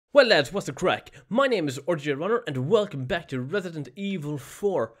Well lads, what's the crack? My name is RJ Runner and welcome back to Resident Evil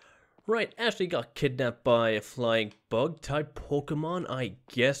 4. Right, Ashley got kidnapped by a flying bug type Pokemon. I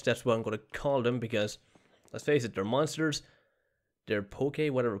guess that's what I'm going to call them because, let's face it, they're monsters. They're Poke,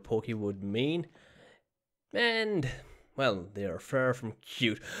 whatever Poke would mean. And, well, they are far from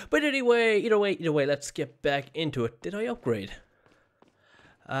cute. But anyway, either way, let's get back into it. Did I upgrade?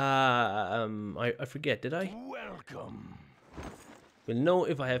 I forget, did I? Welcome. We'll know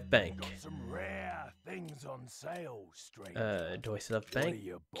if I have bank. Got some rare things on sale, Do stranger. I still have What bank? are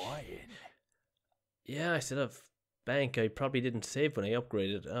you buying? Yeah, I still have bank. I probably didn't save when I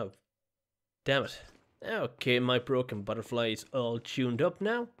upgraded. Oh, damn it. Okay, my broken butterfly is all tuned up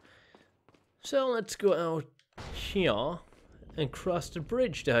now. So let's go out here and cross the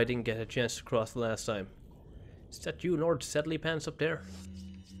bridge that I didn't get a chance to cross the last time. Is that you, Lord Sedley Pants, up there?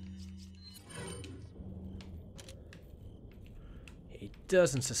 He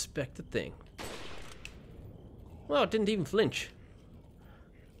doesn't suspect a thing. Well, it didn't even flinch.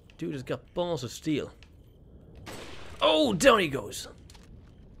 Dude has got balls of steel. Oh, down he goes.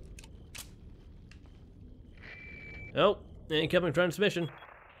 Oh, incoming transmission.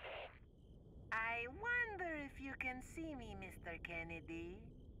 I wonder if you can see me, Mr. Kennedy.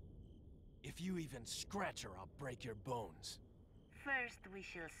 If you even scratch her, I'll break your bones. First, we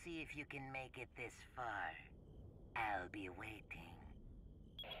shall see if you can make it this far. I'll be waiting.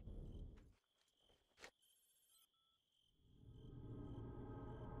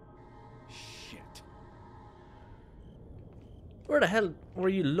 Shit. Where the hell were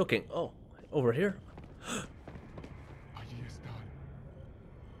you looking? Oh, over here.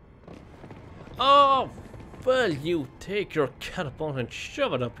 Oh, well, you take your catapult and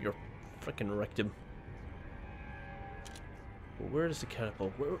shove it up your frickin' rectum. Where is the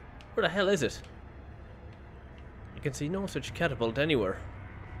catapult? Where the hell is it? I can see no such catapult anywhere.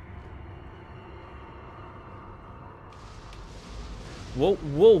 Whoa,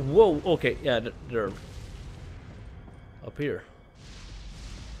 whoa, whoa. Okay, yeah, they're up here.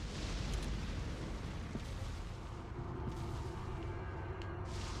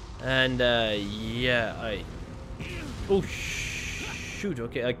 And, yeah, oh, shoot,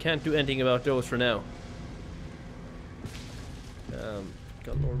 okay, I can't do anything about those for now.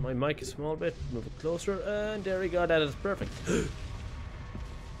 Gotta lower my mic a small bit, move it closer, and there we go, that is perfect.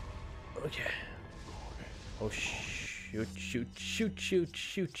 Okay. Oh, shoot, and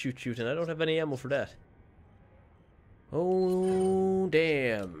I don't have any ammo for that. Oh,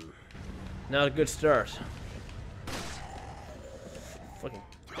 damn. Not a good start. Fucking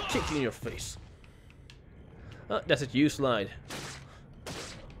kick you in your face. Oh, that's it, you slide.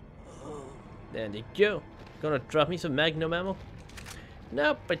 There you go. Gonna drop me some Magnum ammo?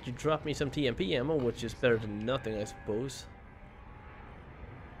 No, but you drop me some TMP ammo, which is better than nothing, I suppose.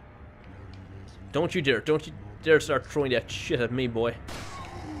 Don't you dare start throwing that shit at me, boy.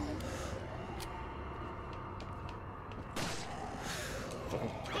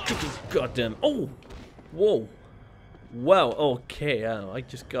 Goddamn. Oh! Whoa. Wow, okay, I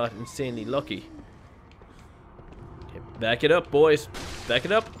just got insanely lucky. Okay, back it up, boys. Back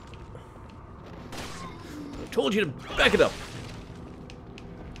it up. I told you to back it up.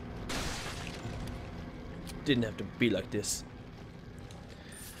 Didn't have to be like this.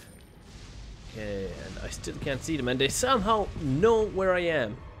 Okay, and I still can't see them, and they somehow know where I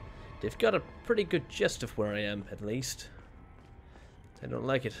am. They've got a pretty good gist of where I am, at least. I don't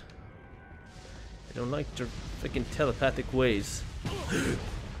like it. I don't like their freaking telepathic ways.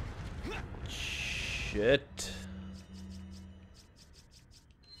 Shit.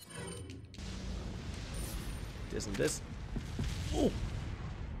 Isn't this? Oh!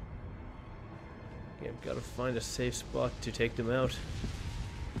 Okay, I've got to find a safe spot to take them out.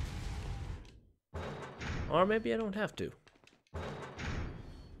 Or maybe I don't have to. I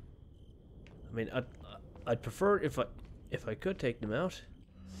mean, I'd prefer if I could take them out.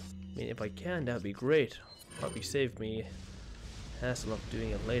 I mean, if I can, that'd be great. Probably save me hassle of doing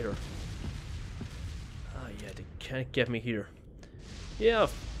it later. Ah, yeah, they can't get me here. Yeah,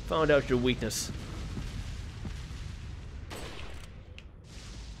 found out your weakness.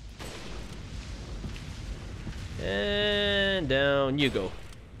 And down you go.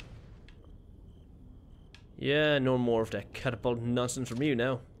 Yeah, no more of that catapult nonsense from you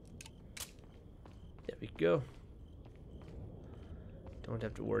now. There we go. Don't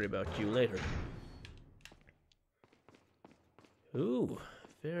have to worry about you later. Ooh,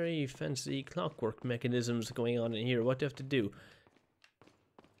 very fancy clockwork mechanisms going on in here. What do I have to do?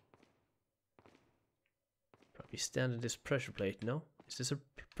 Probably stand on this pressure plate, no? Is this a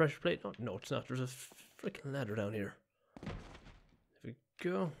pressure plate? Oh, no, it's not. There's a freaking ladder down here. If we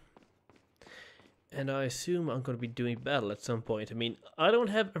go. And I assume I'm going to be doing battle at some point. I mean, I don't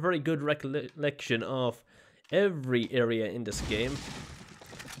have a very good recollection of every area in this game.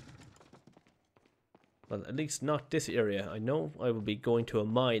 Well, at least not this area. I know I will be going to a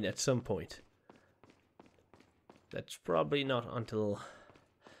mine at some point. That's probably not until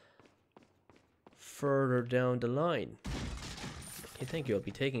further down the line. Okay, thank you. I'll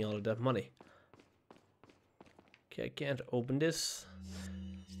be taking all of that money. Okay, I can't open this.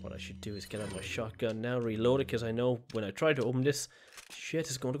 What I should do is get out my shotgun now, reload it, because I know when I try to open this, shit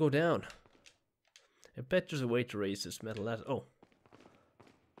is going to go down. I bet there's a way to raise this metal lattice. Oh.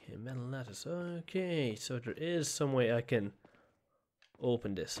 Okay, metal lattice. Okay, so there is some way I can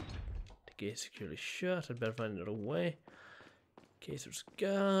open this. The gate is securely shut. I'd better find another way. Okay, so there's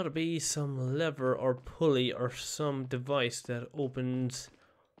gotta be some lever or pulley or some device that opens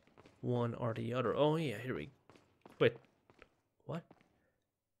one or the other. Oh yeah, here we go. Wait. What?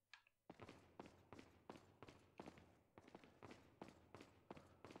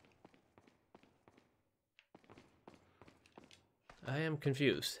 I am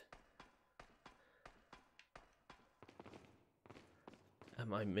confused.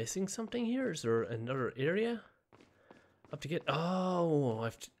 Am I missing something here? Is there another area? I have to get... Oh,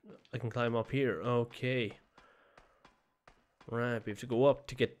 I can climb up here. Okay. Right, we have to go up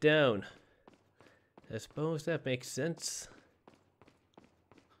to get down. I suppose that makes sense.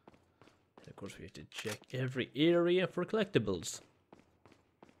 And of course, we have to check every area for collectibles.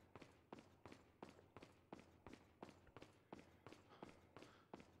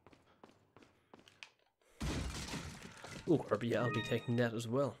 Oh, yeah, I'll be taking that as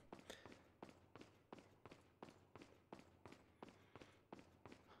well.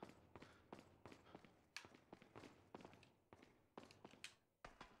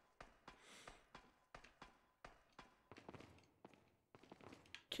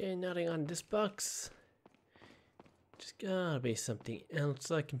 Okay, nothing on this box. Just gotta be something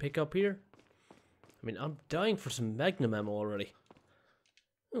else I can pick up here. I mean, I'm dying for some magnum ammo already.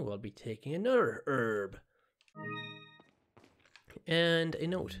 Oh, I'll be taking another herb. And a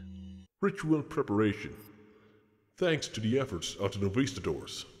note. Ritual preparation. Thanks to the efforts of the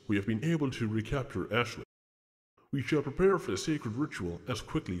Novistadors, we have been able to recapture Ashley. We shall prepare for the sacred ritual as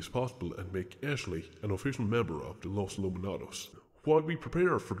quickly as possible and make Ashley an official member of the Los Luminados. While we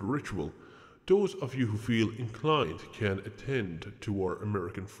prepare for the ritual, those of you who feel inclined can attend to our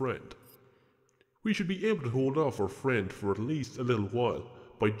American friend. We should be able to hold off our friend for at least a little while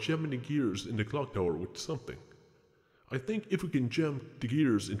by jamming the gears in the clock tower with something. I think if we can jam the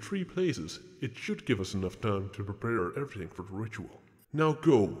gears in 3 places, it should give us enough time to prepare everything for the ritual. Now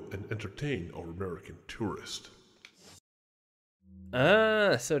go and entertain our American tourist.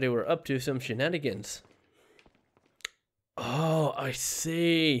 Ah, so they were up to some shenanigans. Oh, I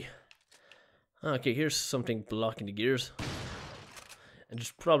see. Okay, here's something blocking the gears. And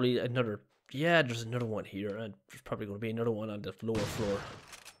there's probably another... Yeah, there's another one here. And there's probably going to be another one on the lower floor.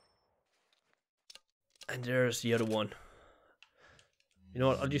 And there's the other one. You know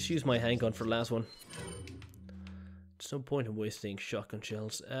what, I'll just use my handgun for the last one. There's no point in wasting shotgun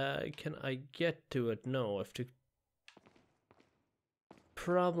shells. Can I get to it? No, I have to...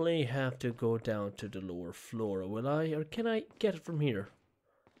 Probably have to go down to the lower floor, will I? Or can I get it from here?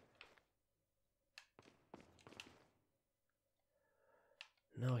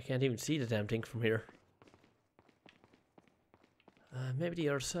 No, I can't even see the damn thing from here. Maybe the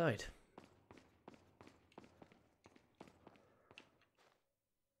other side.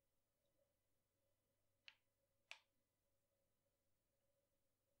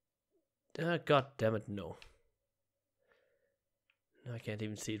 God damn it, no. No, I can't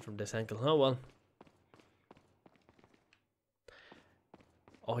even see it from this angle. Oh well.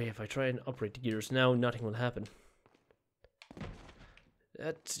 Oh yeah, if I try and operate the gears now, nothing will happen.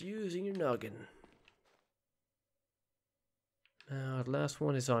 That's using your noggin. Now, the last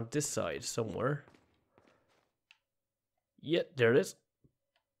one is on this side somewhere. Yep, there it is.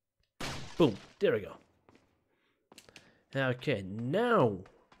 Boom, there we go. Okay, now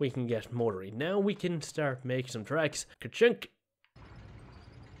we can get motoring. Now we can start making some tracks. Ka-chunk!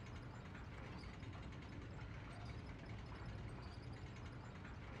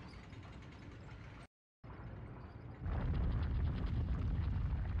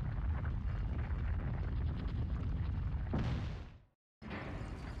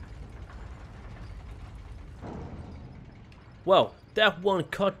 Wow, that one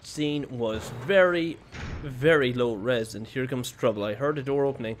cutscene was very, very low res, and here comes trouble. I heard the door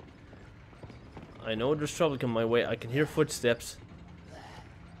opening. I know there's trouble coming my way. I can hear footsteps.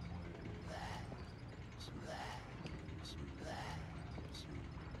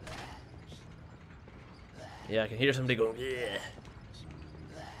 Yeah, I can hear somebody going, yeah.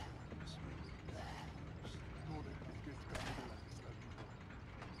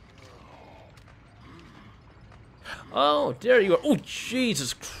 Oh, there you are. Oh,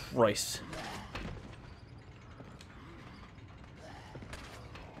 Jesus Christ.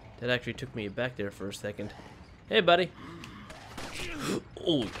 That actually took me back there for a second. Hey, buddy.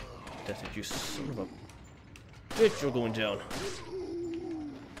 Oh, that's it, you son of a bitch. You're going down.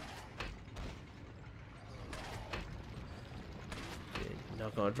 You're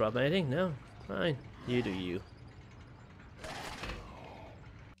not gonna drop anything? No? Fine. You do you.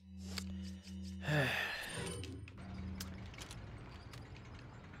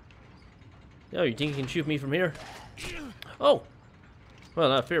 Oh, you think you can shoot me from here? Oh!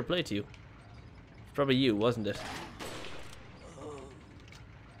 Well, fair play to you. Probably you, wasn't it?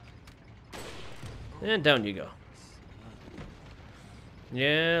 And down you go.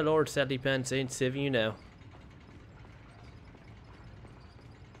 Yeah, Lord Sadly Pants ain't saving you now.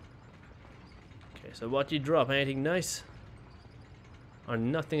 Okay, so what did you drop? Anything nice? Or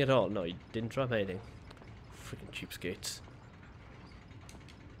nothing at all? No, you didn't drop anything. Freaking cheapskates.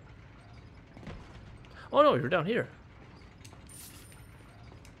 Oh no, you're down here.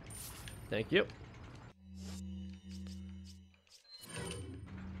 Thank you.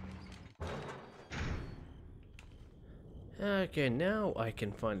 Okay, now I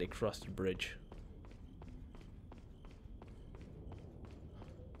can finally cross the bridge.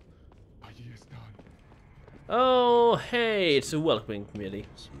 Oh, hey, it's a welcoming committee.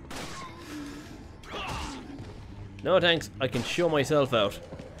 No thanks, I can show myself out.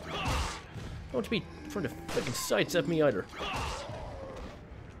 Don't be trying to freaking sidestep me either.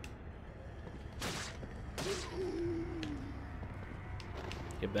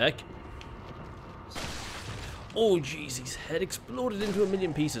 Get back. Oh jeez, his head exploded into a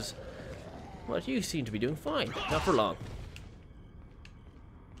million pieces. Well, you seem to be doing fine. Not for long.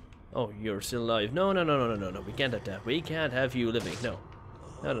 Oh, you're still alive. No, no, no, no, no, no, no. We can't have that. We can't have you living. No.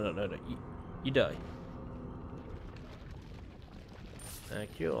 No, no, no, no, no. You die.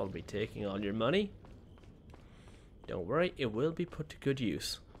 Thank you. I'll be taking all your money. Don't worry, it will be put to good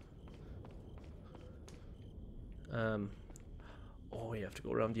use. Oh, you have to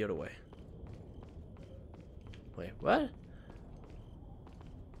go around the other way. Wait, what?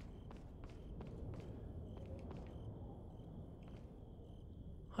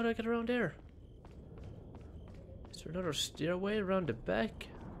 How do I get around there? Is there another stairway around the back?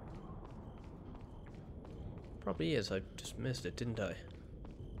 Probably is. I just missed it, didn't I?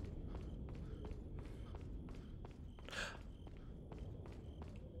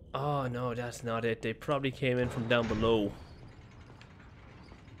 Oh no, that's not it. They probably came in from down below.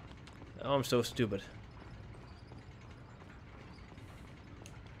 Oh, I'm so stupid.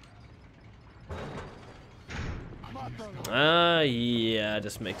 Ah, yeah,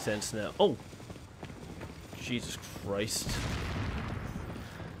 this makes sense now. Oh! Jesus Christ.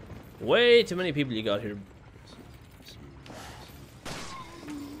 Way too many people you got here.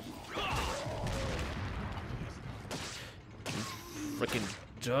 Frickin'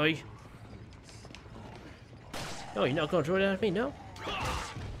 die. No, you're not gonna throw that at me, no?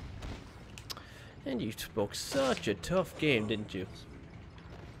 And you spoke such a tough game, didn't you?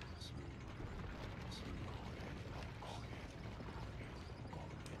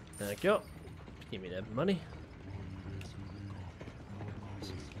 Thank you. Give me that money.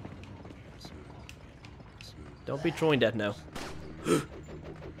 Don't be throwing that now.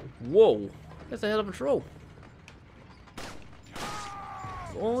 Whoa, that's a hell of a throw.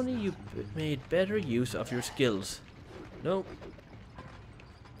 If only you made better use of your skills. No.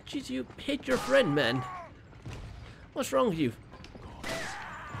 Jeez, you hit your friend, man. What's wrong with you?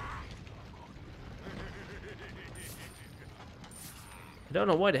 I don't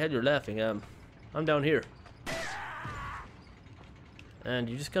know why the hell you're laughing. I'm down here. And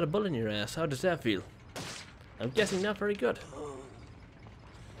you just got a bullet in your ass. How does that feel? I'm guessing not very good.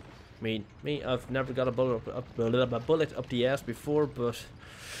 I mean, I've never got a bullet up the ass before, but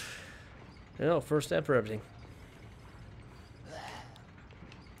you know, first step for everything.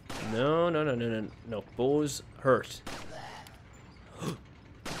 No, no, no, no, no, no. Bows hurt.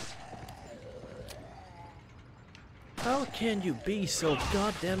 How can you be so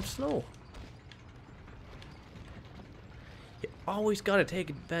goddamn slow? You always gotta take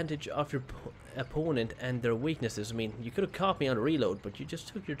advantage of your opponent and their weaknesses. I mean, you could have caught me on a reload, but you just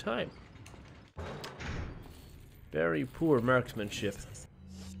took your time. Very poor marksmanship.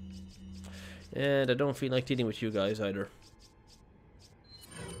 And I don't feel like dealing with you guys either.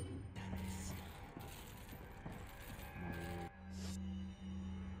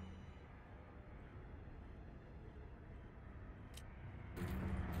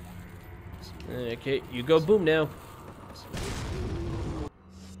 Okay, you go boom now.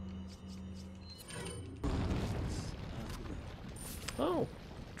 Oh,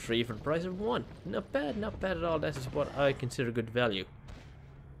 3 for the price of 1. Not bad at all. That is what I consider good value.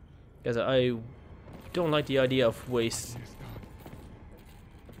 Because I don't like the idea of wasting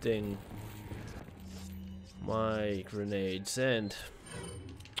my grenades and...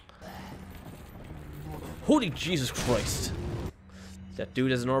 Holy Jesus Christ! That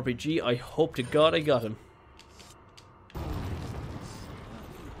dude has an RPG. I hope to God I got him.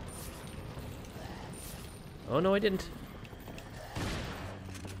 Oh no, I didn't.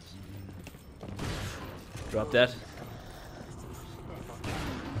 Drop that.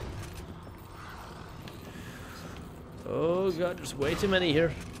 Oh God, there's way too many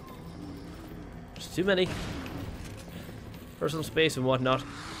here. There's too many. Personal space and whatnot.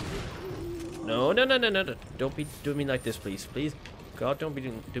 No. Don't be doing me like this, please. Please. God, don't be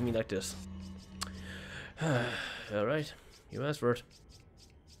doing me like this. Alright. You asked for it.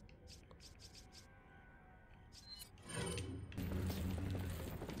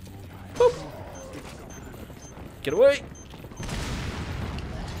 Boop. Get away!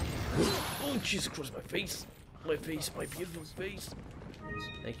 Oh, Jesus Christ, my face. My face, my beautiful face.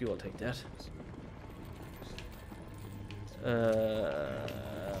 Thank you, I'll take that.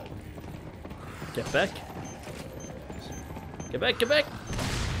 Get back. Get back, get back!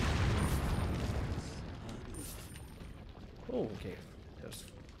 Oh, okay. That was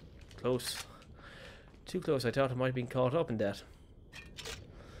close. Too close. I thought I might have been caught up in that.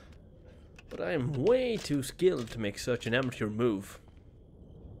 But I am way too skilled to make such an amateur move.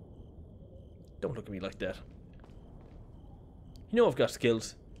 Don't look at me like that. You know I've got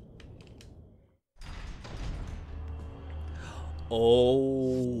skills.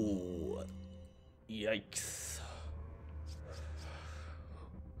 Oh, yikes.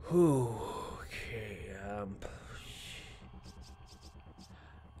 Okay,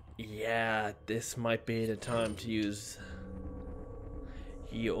 yeah, this might be the time to use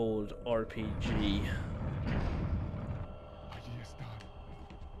the old RPG.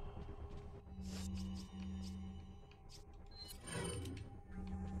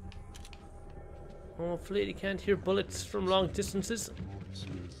 Hopefully they can't hear bullets from long distances.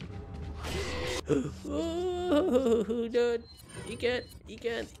 Oh, no, he can't,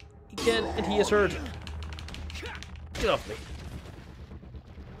 and he is hurt. Get off me.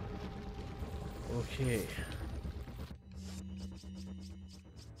 Okay.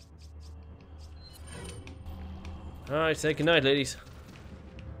 Alright, say goodnight, ladies.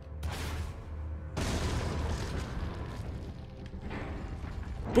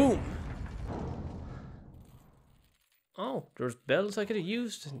 Boom! Oh, there's bells I could have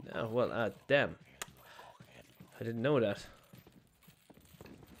used. Oh, well, damn. I didn't know that.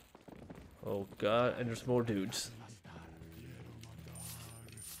 Oh God, and there's more dudes.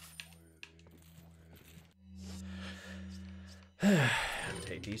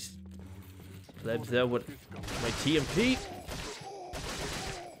 Take these plebs there with my TMP.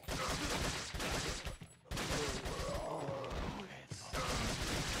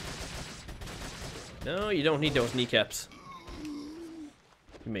 No, you don't need those kneecaps.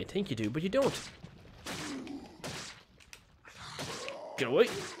 You may think you do, but you don't. Get away.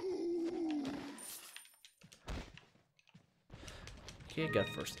 Okay, I got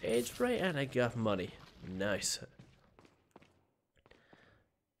first aid spray and I got money. Nice.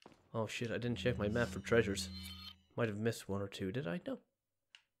 Oh shit, I didn't check my map for treasures. Might have missed one or two, did I? No.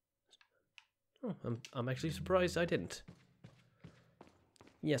 Oh, I'm actually surprised I didn't.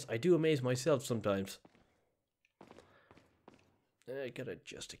 Yes, I do amaze myself sometimes. I gotta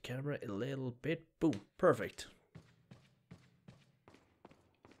adjust the camera a little bit. Boom, perfect.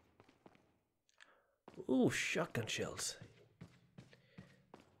 Ooh, shotgun shells.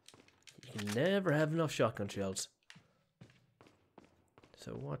 You can never have enough shotgun shells.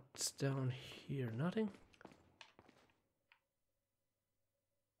 So what's down here? Nothing?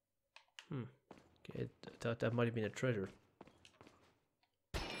 Okay, I thought that might have been a treasure.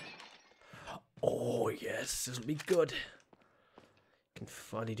 Oh yes, this will be good. Can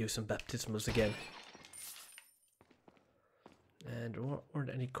finally do some baptismals again. And there weren't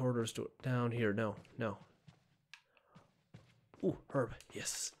any corridors down here. No. Ooh, herb.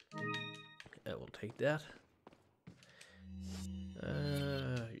 Yes. I will take that.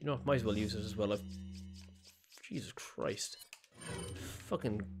 You know, might as well use it as well. Jesus Christ.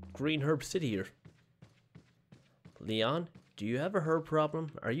 Fucking green herb city here. Leon, do you have a herb problem?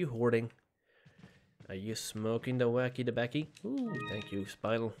 Are you hoarding? Are you smoking the wacky tobacco? Ooh, thank you,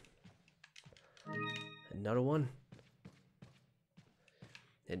 Spinal. Another one.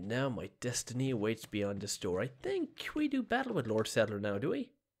 And now my destiny awaits beyond this door. I think we do battle with Lord Sadler now, do we?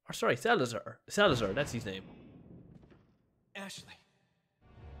 Or sorry, Salazar. Salazar, that's his name. Ashley.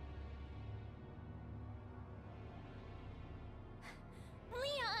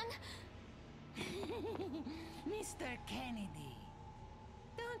 Leon! Mr. Kennedy,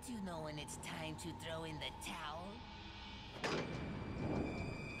 don't you know when it's time to throw in the towel?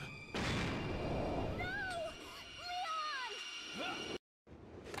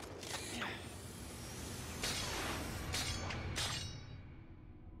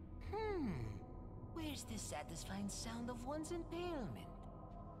 Where's the satisfying sound of one's impalement?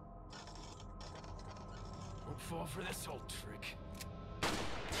 Won't fall for this old trick.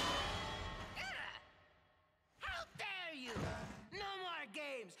 How dare you! No more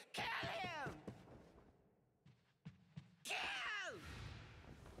games! Kill him! Kill!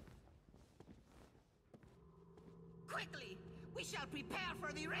 Quickly! We shall prepare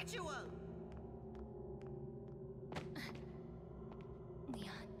for the ritual!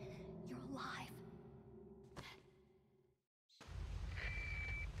 Leon, you're alive.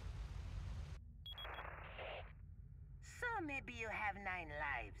 So maybe you have 9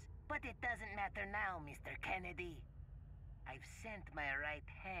 lives, but it doesn't matter now, Mr. Kennedy. I've sent my right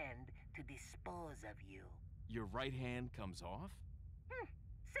hand to dispose of you. Your right hand comes off?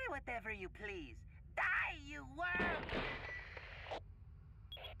 Say whatever you please. Die, you worm!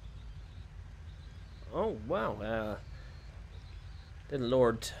 Oh, wow. Little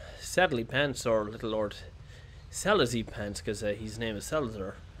Lord Sadly Pants, or Little Lord Salazy Pants, because his name is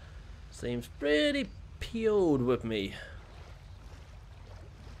Salazar, seems pretty PO'd with me.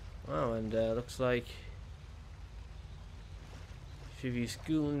 Wow, and looks like Shivy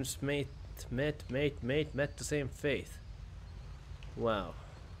Scoons met the same faith. Wow.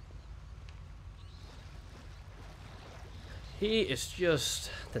 He is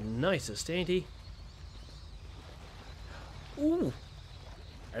just the nicest, ain't he? Ooh!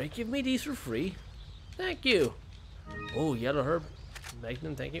 Are you giving me these for free? Thank you! Oh, yellow herb.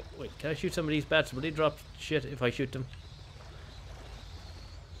 Magnum, thank you. Wait, can I shoot some of these bats? Will they drop shit if I shoot them?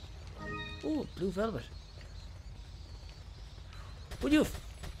 Ooh, blue velvet. Will you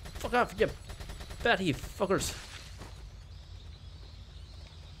fuck off, you batty fuckers?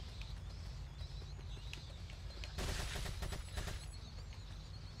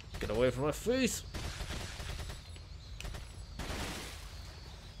 Get away from my face!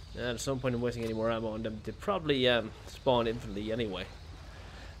 And at some point I'm wasting any more ammo on them. They probably spawn infinitely anyway.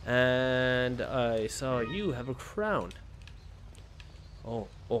 And I saw you have a crown. Oh.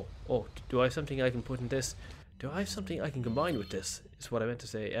 Do I have something I can put in this? Do I have something I can combine with this? Is what I meant to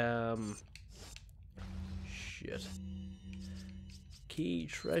say. Shit. Key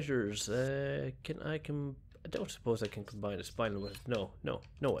treasures. I don't suppose I can combine a spinal with it. No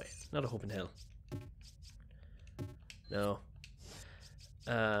way. Not a hope in hell. No.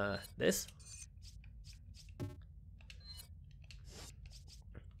 This?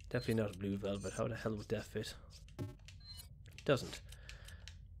 Definitely not a blue velvet. How the hell would that fit? Doesn't.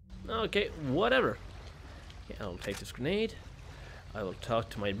 Okay, whatever. Yeah, I'll take this grenade. I will talk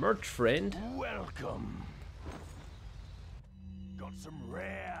to my merch friend. Welcome. Got some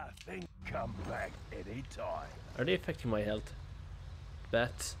rare thing. Come back anytime. Are they affecting my health?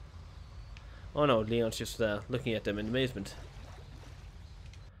 Bats? Oh no, Leon's just looking at them in amazement.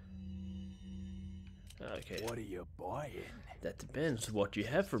 Okay. What are you buying? That depends what you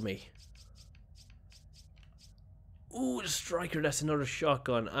have for me. Ooh, the striker, that's another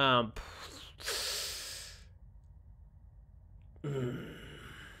shotgun. I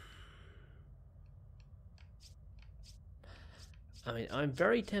mean, I'm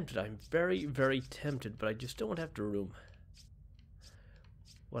very tempted. I'm very, very tempted, but I just don't have the room.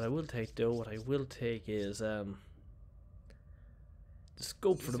 What I will take, though, is the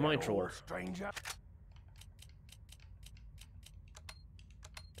scope for the mine thrower. Stranger?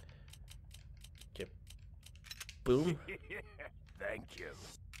 Boom. Thank you.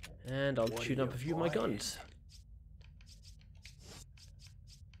 And I'll tune up a few of my guns.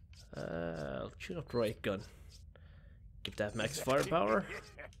 I'll tune up the right gun. Give that max firepower,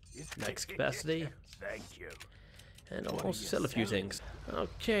 max capacity. Thank you. And I'll also sell a few things.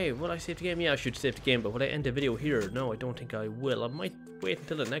 Okay, will I save the game? Yeah, I should save the game, but will I end the video here? No, I don't think I will. I might wait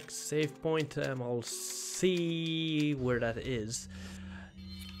until the next save point. I'll see where that is.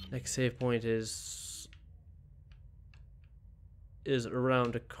 Next save point is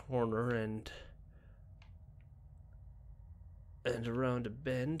around the corner and around a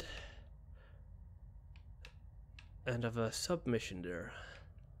bend. And I've a submission there.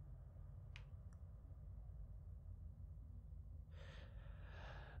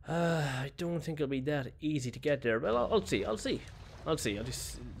 I don't think it'll be that easy to get there. Well, I'll see. I'll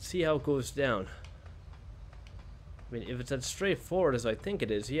just see how it goes down. I mean, if it's as straightforward as I think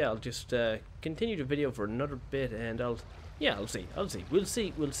it is, yeah, I'll just continue the video for another bit, and I'll see. We'll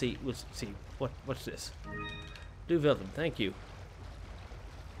see. What's this? Blue velvet, thank you.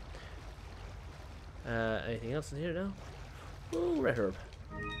 Anything else in here now? Oh, red herb.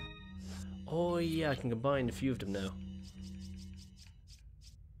 Oh yeah, I can combine a few of them now.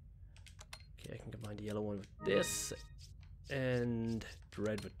 Okay, I can combine the yellow one with this, and the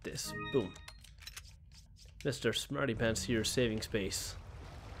red with this. Boom. Mr. Smarty Pants here, saving space.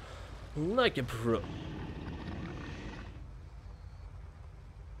 Like a pro.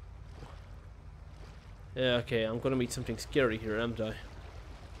 Yeah, okay, I'm gonna meet something scary here, am I?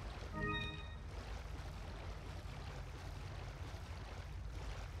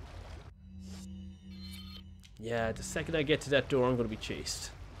 Yeah, the second I get to that door, I'm gonna be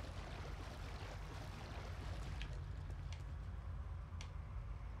chased.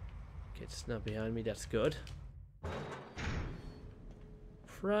 Okay, it's not behind me, that's good.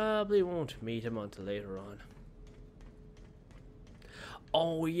 Probably won't meet him until later on.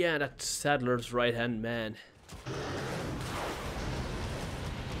 Oh yeah, that's Sadler's right-hand man.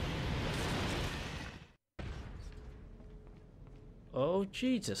 Oh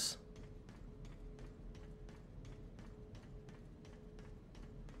Jesus.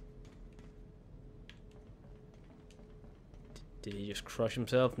 Did he just crush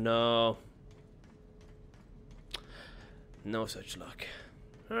himself? No. No such luck.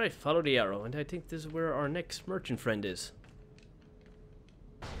 Alright, follow the arrow, and I think this is where our next merchant friend is.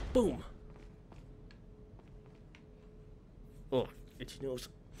 Boom! Oh, itchy nose.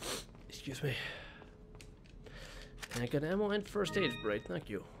 Excuse me. And I got ammo and first aid, right? Thank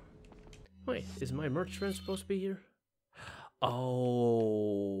you. Wait, is my merchant friend supposed to be here?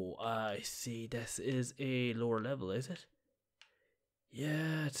 Oh, I see. This is a lower level, is it?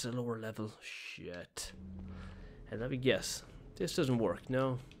 Yeah, it's a lower level. Shit. And let me guess. This doesn't work,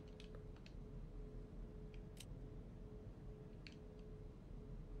 no.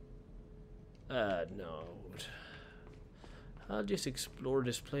 No. I'll just explore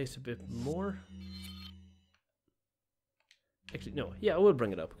this place a bit more. Actually, no. Yeah, I will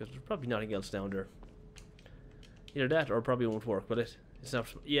bring it up, because there's probably nothing else down there. Either that, or it probably won't work, will it? It's not.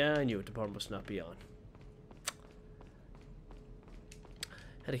 Yeah, I knew it. The power must not be on.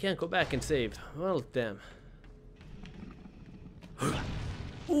 And I can't go back and save. Well, damn.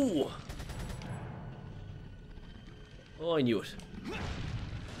 Ooh! Oh, I knew it.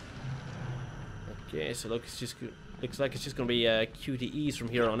 Okay, so look, looks like it's just gonna be QTEs from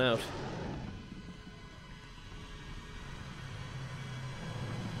here on out.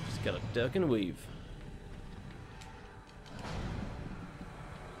 Just gotta duck and weave.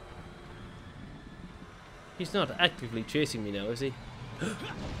 He's not actively chasing me now, is he? Okay,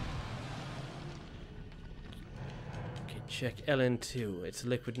 check LN2. It's a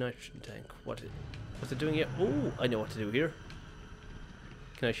liquid nitrogen tank. What's it doing here? Oh, I know what to do here.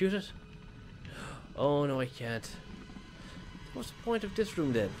 Can I shoot it? Oh no, I can't. What's the point of this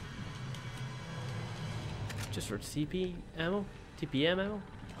room then? Just for TP ammo? TPM ammo?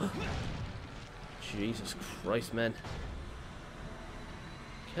 Jesus Christ, man.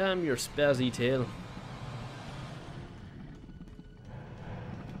 Calm your spazzy tail.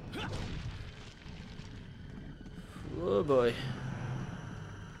 Oh boy.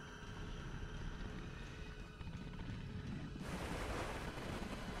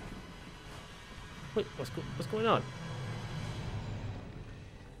 Wait, what's going on?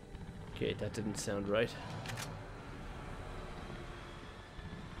 Okay, that didn't sound right.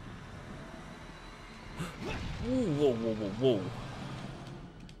 Whoa, whoa, whoa, whoa, whoa.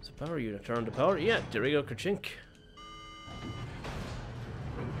 So power unit, turn to power. Yeah, there we go, Kerchink.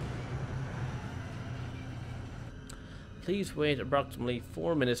 Please wait approximately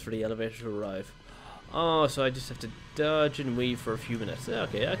 4 minutes for the elevator to arrive. Oh, so I just have to dodge and weave for a few minutes.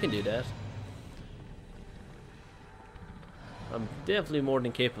 Okay, I can do that. I'm definitely more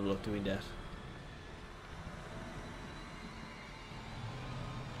than capable of doing that.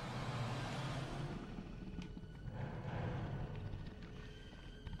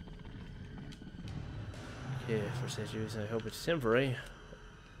 Okay, first aid use, I hope it's temporary.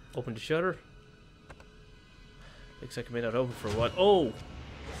 Open the shutter. Looks like it may not open for a while. Oh!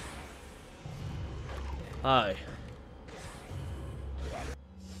 Hi.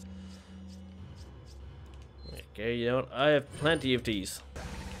 Okay, you know what? I have plenty of these.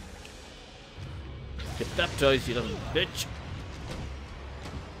 Get baptized, you little bitch.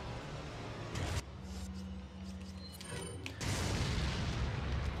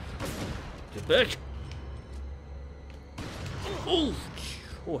 Get back! Oh!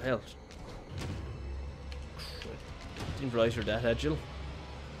 Oh, hell. Didn't realize you're that agile.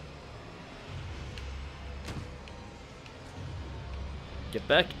 Get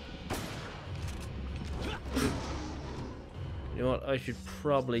back. You know what? I should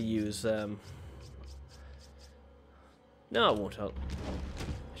probably use, No, it won't help.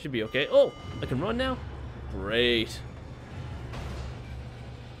 Should be okay. Oh! I can run now? Great.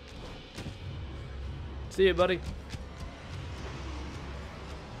 See you, buddy.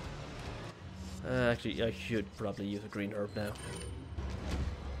 Actually, I should probably use a green herb now.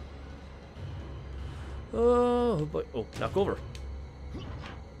 Oh boy! Oh, knock over.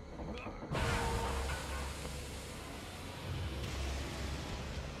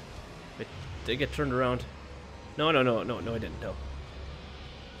 Wait, did I get turned around? No, I didn't. No.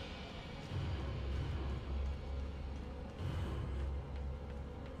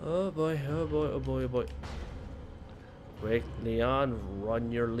 Oh boy! Oh boy! Oh boy! Oh boy! Quick, Leon,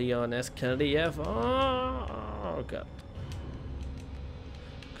 run your Leon-esque Kennedy F. Oh, God.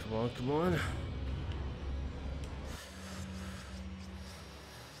 Come on, come on. If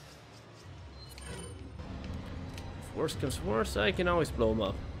worse comes to worse, I can always blow him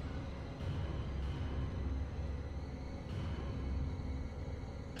up.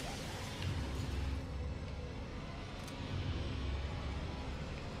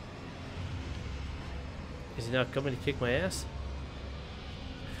 Is he not coming to kick my ass?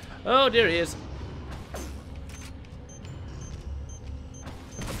 Oh, there he is.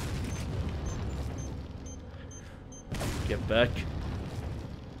 Get back.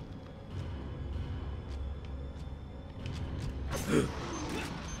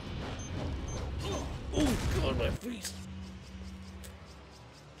 Oh, God, my feet.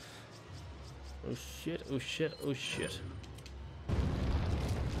 Oh, shit, oh, shit, oh, shit.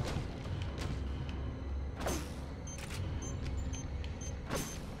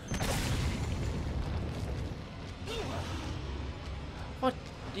 What?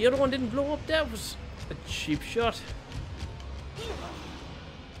 The other one didn't blow up? That was a cheap shot.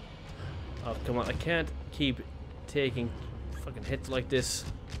 Oh, come on. I can't keep taking fucking hits like this.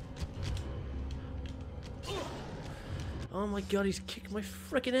 Oh my God, he's kicking my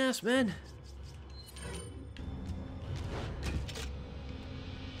freaking ass, man.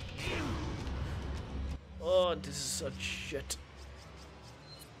 Oh, this is such shit.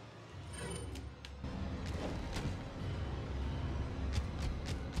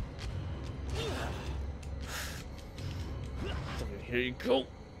 Here you go.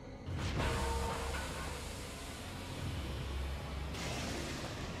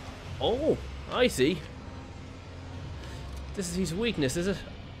 Oh, I see. This is his weakness, is it?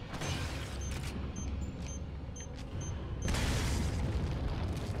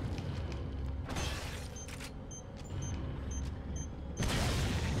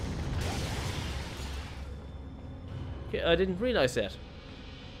 Okay, I didn't realize that.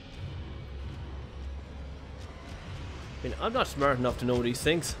 I mean, I'm not smart enough to know these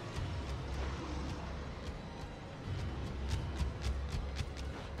things.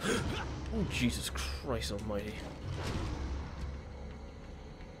 Oh, Jesus Christ almighty.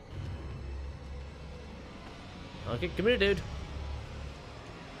 Okay, come here, dude.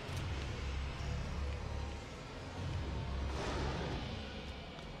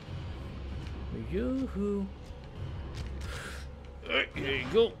 Yoo-hoo. There you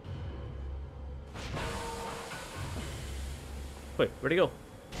go. Wait, where'd he go?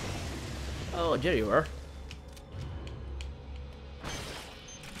 Oh, there you are.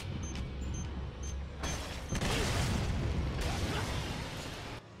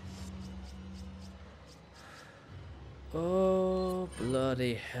 Oh,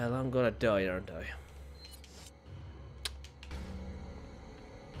 bloody hell, I'm gonna die, aren't I?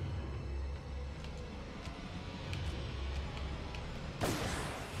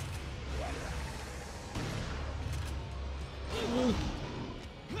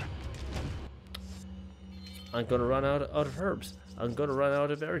 I'm gonna run out of herbs. I'm gonna run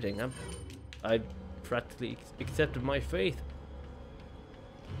out of everything. I practically accepted my fate.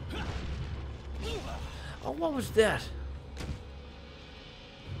 Oh, what was that?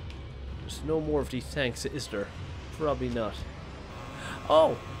 There's no more of these tanks, is there? Probably not.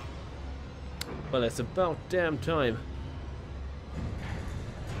 Oh! Well, it's about damn time.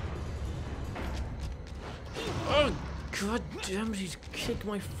 Oh, God damn it, he's kicked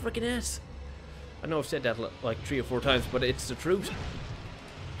my freaking ass. I know I've said that like 3 or 4 times, but it's the truth.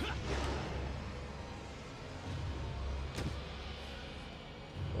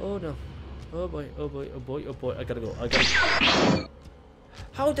 Oh no. Oh boy, oh boy, oh boy, oh boy. I gotta go. I gotta go.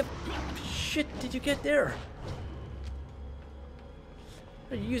 How the shit did you get there?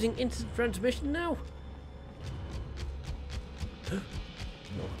 Are you using instant transmission now? No,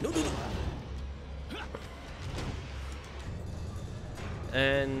 no, no, no.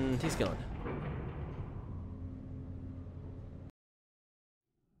 And he's gone.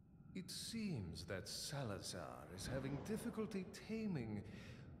 It seems that Salazar is having difficulty taming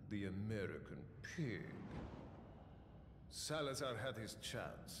the American pig. Salazar had his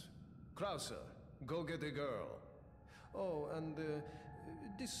chance. Krauser, go get a girl. Oh, and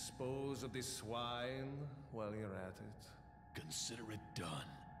dispose of the swine while you're at it. Consider it done.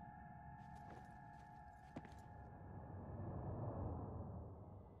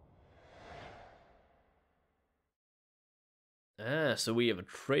 Ah, so we have a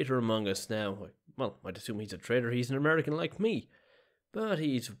traitor among us now. Well, I'd assume he's a traitor. He's an American like me. But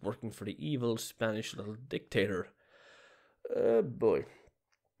he's working for the evil Spanish little dictator. Oh boy.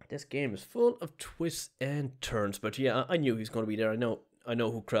 This game is full of twists and turns. But yeah, I knew he was going to be there. I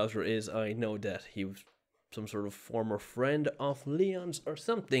know who Krauser is. I know that he was some sort of former friend of Leon's or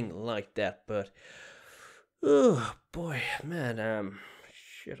something like that. But, oh boy, man,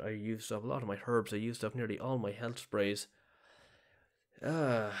 shit, I used up a lot of my herbs. I used up nearly all my health sprays.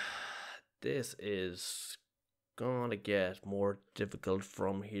 This is gonna get more difficult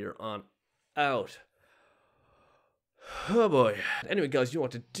from here on out. Oh boy. Anyway guys, you know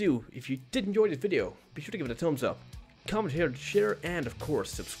what to do. If you did enjoy this video, be sure to give it a thumbs up, comment here, share, and of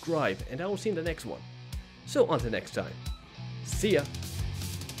course subscribe, and I will see you in the next one. So until next time, see ya.